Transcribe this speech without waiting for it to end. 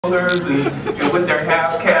and with their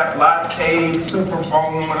half-cap latte, super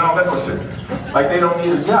foam, and all that kind of shit. Like they don't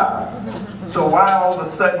need a job. So why all of a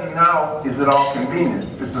sudden now is it all convenient?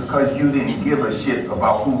 It's because you didn't give a shit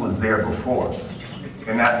about who was there before.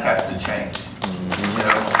 And that has to change. You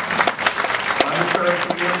know? Underserved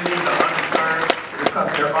communities are underserved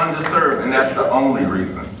because they're underserved, and that's the only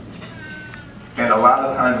reason. And a lot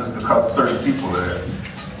of times it's because certain people are there.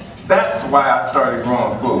 That's why I started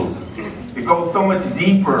growing food. It goes so much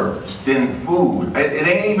deeper than food. It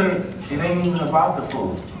ain't even about the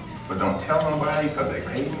food. But don't tell nobody because they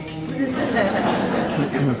pay me.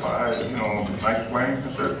 If I, nice wings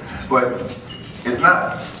and shit. But it's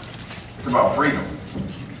not. It's about freedom.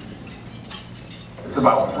 It's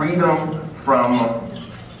about freedom from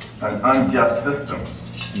an unjust system.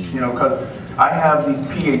 You know, because I have these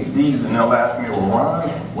PhDs and they'll ask me, well, Ron,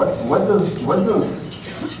 what does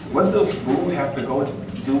food have to go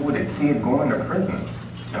do with a kid going to prison?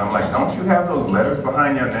 And I'm like, don't you have those letters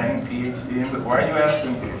behind your name, PhD? But why are you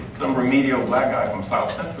asking some remedial black guy from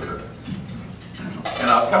South Central this?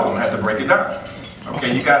 And I'll tell them, I have to break it down.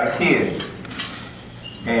 Okay, you got a kid,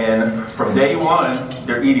 and from day one,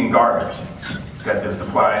 they're eating garbage that they're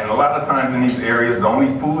supplying. And a lot of times in these areas, the only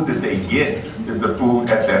food that they get is the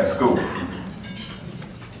food at that school.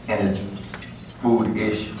 And it's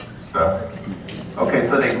food-ish stuff. Okay,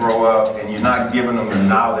 so they grow up and you're not giving them the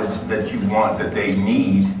knowledge that you want, that they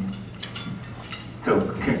need to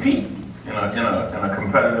compete in a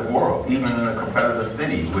competitive world, even in a competitive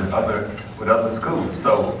city with other schools.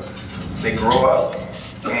 So they grow up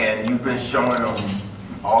and you've been showing them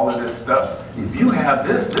all of this stuff. If you have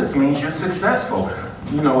this, this means you're successful.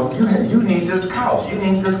 You know, if you need this couch, you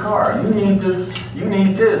need this car, you need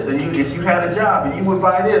this, and if you had a job and you would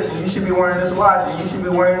buy this, and you should be wearing this watch, and you should be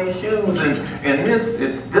wearing these shoes, and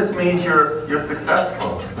this means you're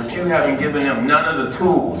successful. But you haven't given them none of the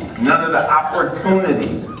tools, none of the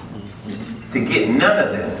opportunity to get none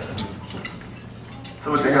of this.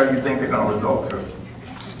 So what the hell do you think they're going to result to?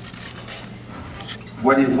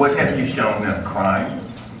 What have you shown them? Crime?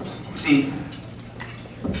 See,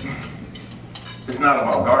 it's not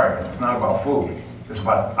about garden, it's not about food, it's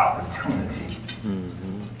about opportunity.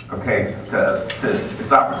 Okay,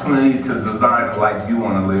 it's opportunity to design the life you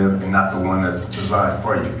want to live and not the one that's designed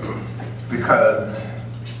for you. Because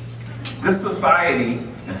this society,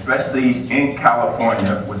 especially in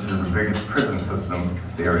California, which is the biggest prison system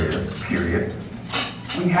there is, period,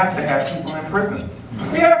 we have to have people in prison.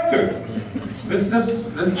 We have to. It's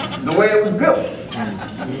the way it was built.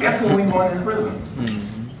 Guess what we want in prison?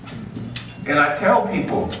 And I tell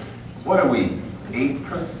people, what are we,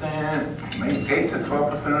 8%, maybe 8 to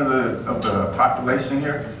 12% of the population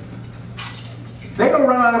here? They're gonna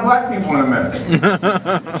run out of black people in a minute.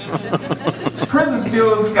 Prison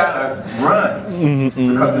still's gotta run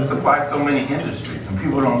because it supplies so many industries and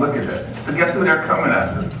people don't look at that. So guess who they're coming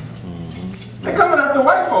after? They're coming after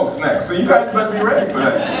white folks next, so you guys better be ready for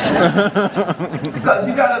that. Because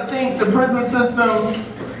you gotta think the prison system,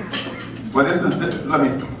 well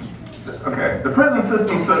the prison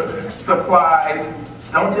system supplies,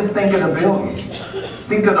 don't just think of the building.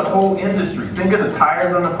 Think of the whole industry. Think of the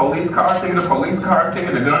tires on the police cars, think of the police cars, think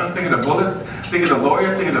of the guns, think of the bullets, think of the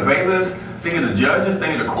lawyers, think of the bailiffs, think of the judges,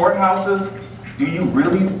 think of the courthouses. Do you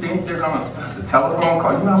really think they're gonna stop the telephone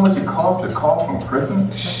call? You know how much it costs to call from prison?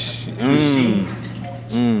 The sheets,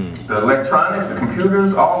 the electronics, the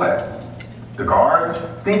computers, all that. The guards.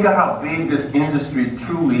 Think of how big this industry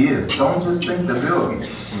truly is. Don't just think the building.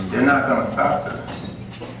 They're not gonna stop this.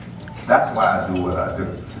 That's why I do what I do.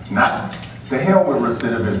 Not to hell with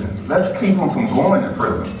recidivism. Let's keep them from going to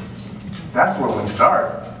prison. That's where we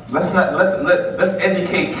start. Let's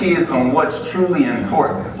educate kids on what's truly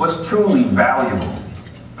important, what's truly valuable.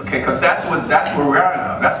 Okay, because that's where we are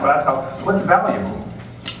now. That's what I talk. What's valuable?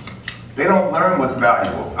 They don't learn what's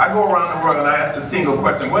valuable. I go around the world and I ask the single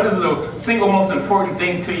question: what is the single most important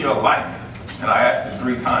thing to your life? And I asked it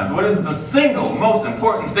 3 times. What is the single most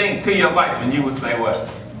important thing to your life? And you would say what?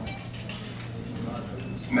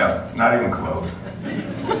 No, not even close.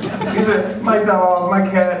 He said, my dog, my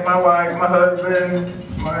cat, my wife, my husband.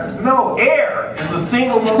 No, air is the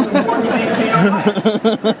single most important thing to your life.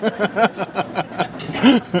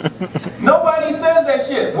 Nobody says that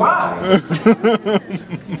shit. Why?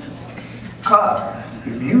 Because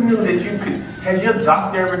if you knew that you could, has your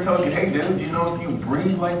doctor ever told you, hey dude, you know if you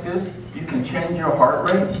breathe like this, you can change your heart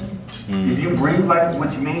rate? If you breathe like,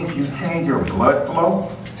 which means you change your blood flow?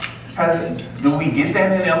 Do we get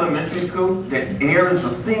that in elementary school? That air is the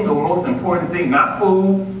single most important thing, not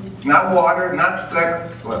food, not water, not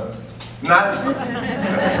sex, but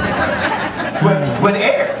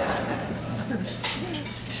air.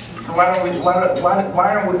 So why don't we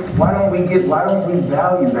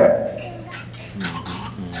value that?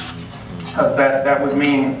 Because that would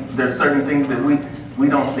mean there's certain things that we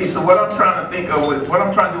don't see. So what I'm trying to think of, what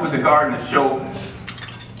I'm trying to do with the garden is show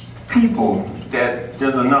people that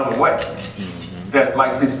there's another way. That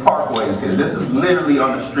like these parkways here, this is literally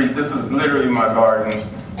on the street, this is literally my garden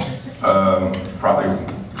probably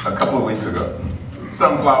a couple of weeks ago.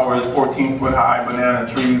 Sunflowers, 14-foot high banana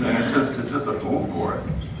trees, and it's just a food for us.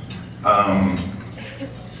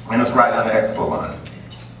 And it's right on the expo line.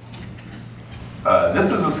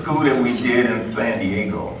 This is a school that we did in San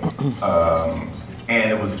Diego,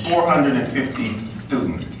 and it was 450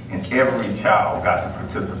 students, and every child got to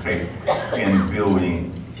participate in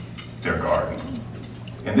building their garden.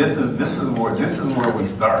 And this is where we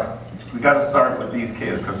start. We got to start with these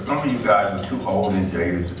kids, because some of you guys are too old and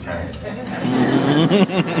jaded to change.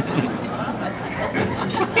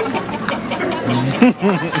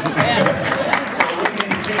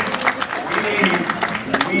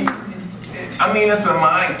 I mean, it's a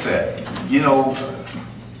mindset, you know,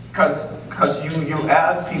 because you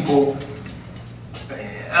ask people,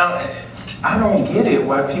 I don't get it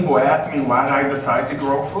why people ask me why did I decide to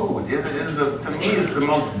grow food. To me, it's the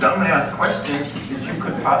most dumbass question that you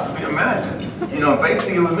could possibly imagine. You know,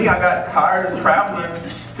 basically with me, I got tired of traveling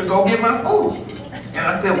to go get my food. And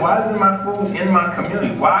I said, why isn't my food in my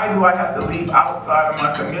community? Why do I have to leave outside of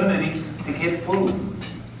my community to get food?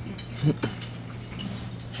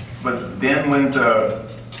 But then when the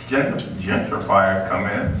gentrifiers come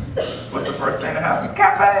in, what's the first thing that happens?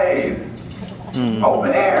 Cafes!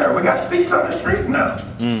 Open air, we got seats on the street now.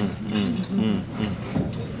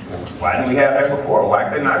 Why didn't we have that before? Why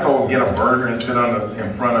couldn't I go get a burger and sit in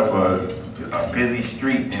front of a busy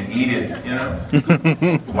street and eat it, you know?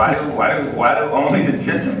 Why do only the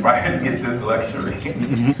gentrifiers get this luxury?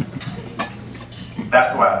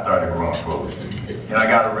 That's why I started growing food. And I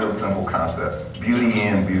got a real simple concept: beauty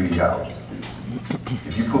in, beauty out.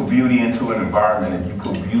 If you put beauty into an environment, if you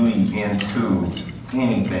put beauty into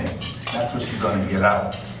anything, that's what you're going to get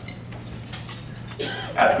out. I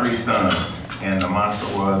had 3 sons, and the mantra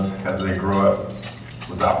was, as they grew up,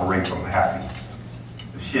 was operate from happy.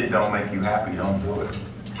 If shit don't make you happy, don't do it.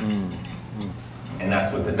 And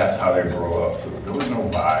that's how they grow up too. There was no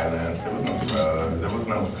violence, there was no drugs,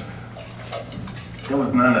 there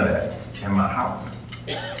was none of that in my house.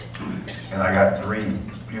 And I got 3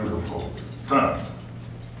 beautiful sons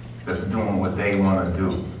that's doing what they want to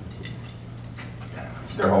do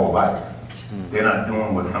their whole life. They're not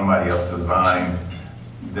doing what somebody else designed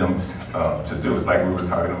them to do. It's like we were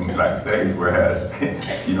talking about backstage, whereas,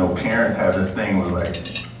 you know, parents have this thing with like,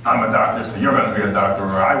 I'm a doctor, so you're going to be a doctor,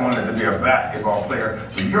 or I wanted to be a basketball player,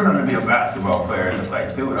 so you're going to be a basketball player. And it's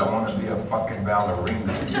like, dude, I want to be a fucking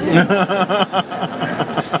ballerina.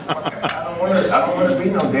 I don't want to be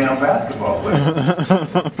no damn basketball player.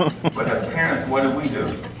 But as parents, what do?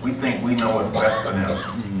 We think we know what's best for them.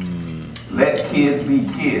 Let kids be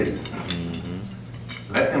kids.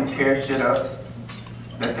 Let them tear shit up.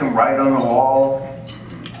 Let them write on the walls.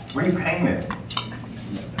 Repaint it.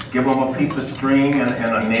 Give them a piece of string and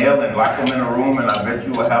a nail and lock them in a room, and I bet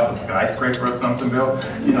you will have a skyscraper or something built.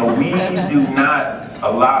 You know, we do not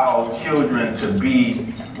allow children to be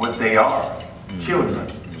what they are. Children.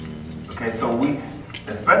 Okay, so we,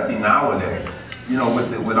 especially nowadays, you know,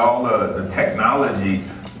 with all the technology,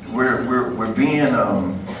 we're being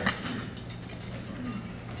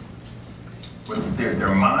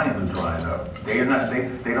their minds are drying up. They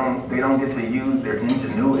don't get to use their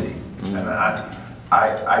ingenuity. And I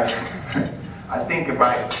think if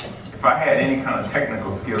I had any kind of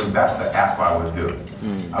technical skills, that's the app I would do.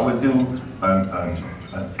 I would do an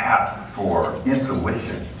app for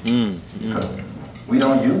intuition, because we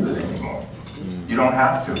don't use it anymore. You don't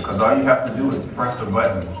have to, because all you have to do is press a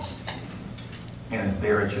button, and it's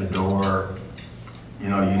there at your door. You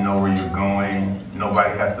know where you're going.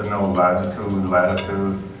 Nobody has to know longitude,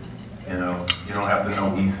 latitude. You know, you don't have to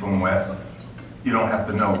know east from west. You don't have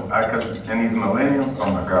to know, because and these millennials, oh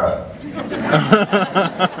my God.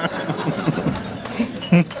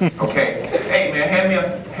 Okay, hey man,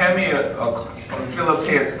 hand me a Phillips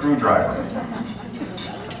head screwdriver.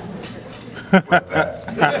 What's that?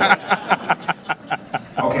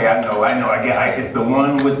 Okay, I know. It's the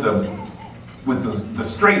one with the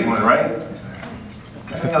straight one, right?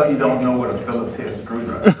 Hell, you don't know what a Phillips head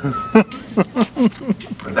screwdriver is.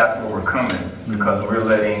 But that's where we're coming, because we're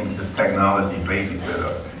letting this technology babysit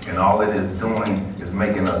us. And all it is doing is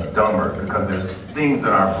making us dumber, because there's things in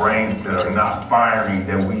our brains that are not firing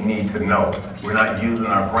that we need to know. We're not using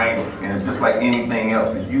our brain, and it's just like anything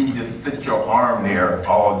else. If you just sit your arm there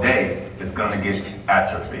all day, it's gonna get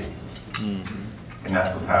atrophy. And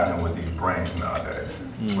that's what's happening with these brains nowadays.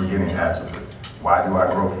 We're getting atrophy. Why do I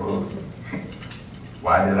grow food?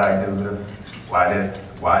 Why did I do this? Why did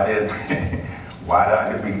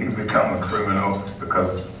I become a criminal?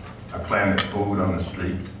 Because I planted food on the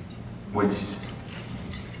street, which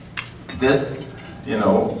this,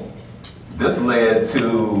 this led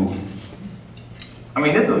to,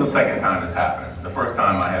 this is the second time this happened. The first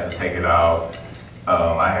time I had to take it out,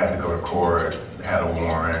 I had to go to court, had a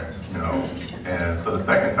warrant, and so the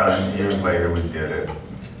second time, years later, we did it,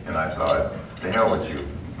 and I thought, the hell with you,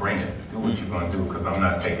 bring it, do what you're gonna do, because I'm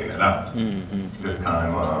not taking it out this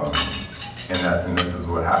time, and this is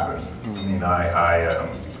what happened.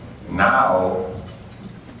 Now,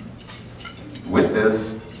 with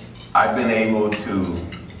this, I've been able to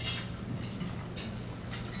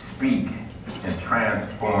speak and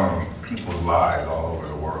transform people's lives all over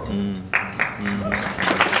the world.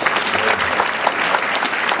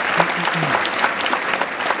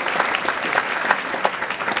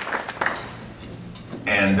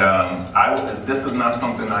 And this is not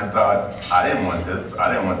something I thought, I didn't want this.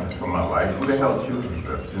 I didn't want this for my life. Who the hell chooses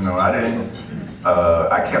this?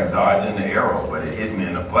 I kept dodging the arrow, but it hit me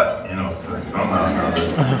in the butt, so somehow or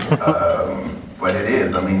another. But it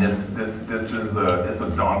is, this is it's a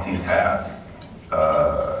daunting task.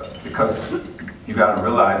 Because you gotta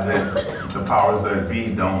realize that the powers that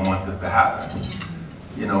be don't want this to happen.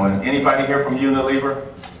 And anybody here from Unilever,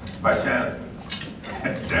 by chance?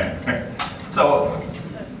 Dang. So,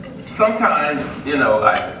 sometimes,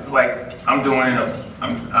 it's like I'm Unilever,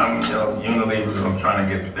 I'm trying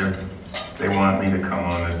to get there. They want me to come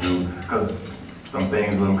on and do, because some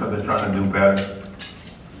things with them, because they're trying to do better.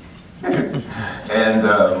 And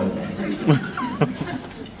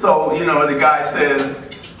so, the guy says,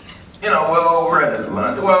 well, we're at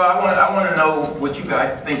lunch. Well, I want to know what you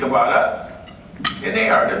guys think about us. And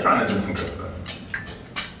they're trying to do some good stuff.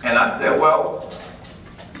 And I said, well,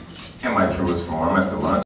 in my truest form at the lunch,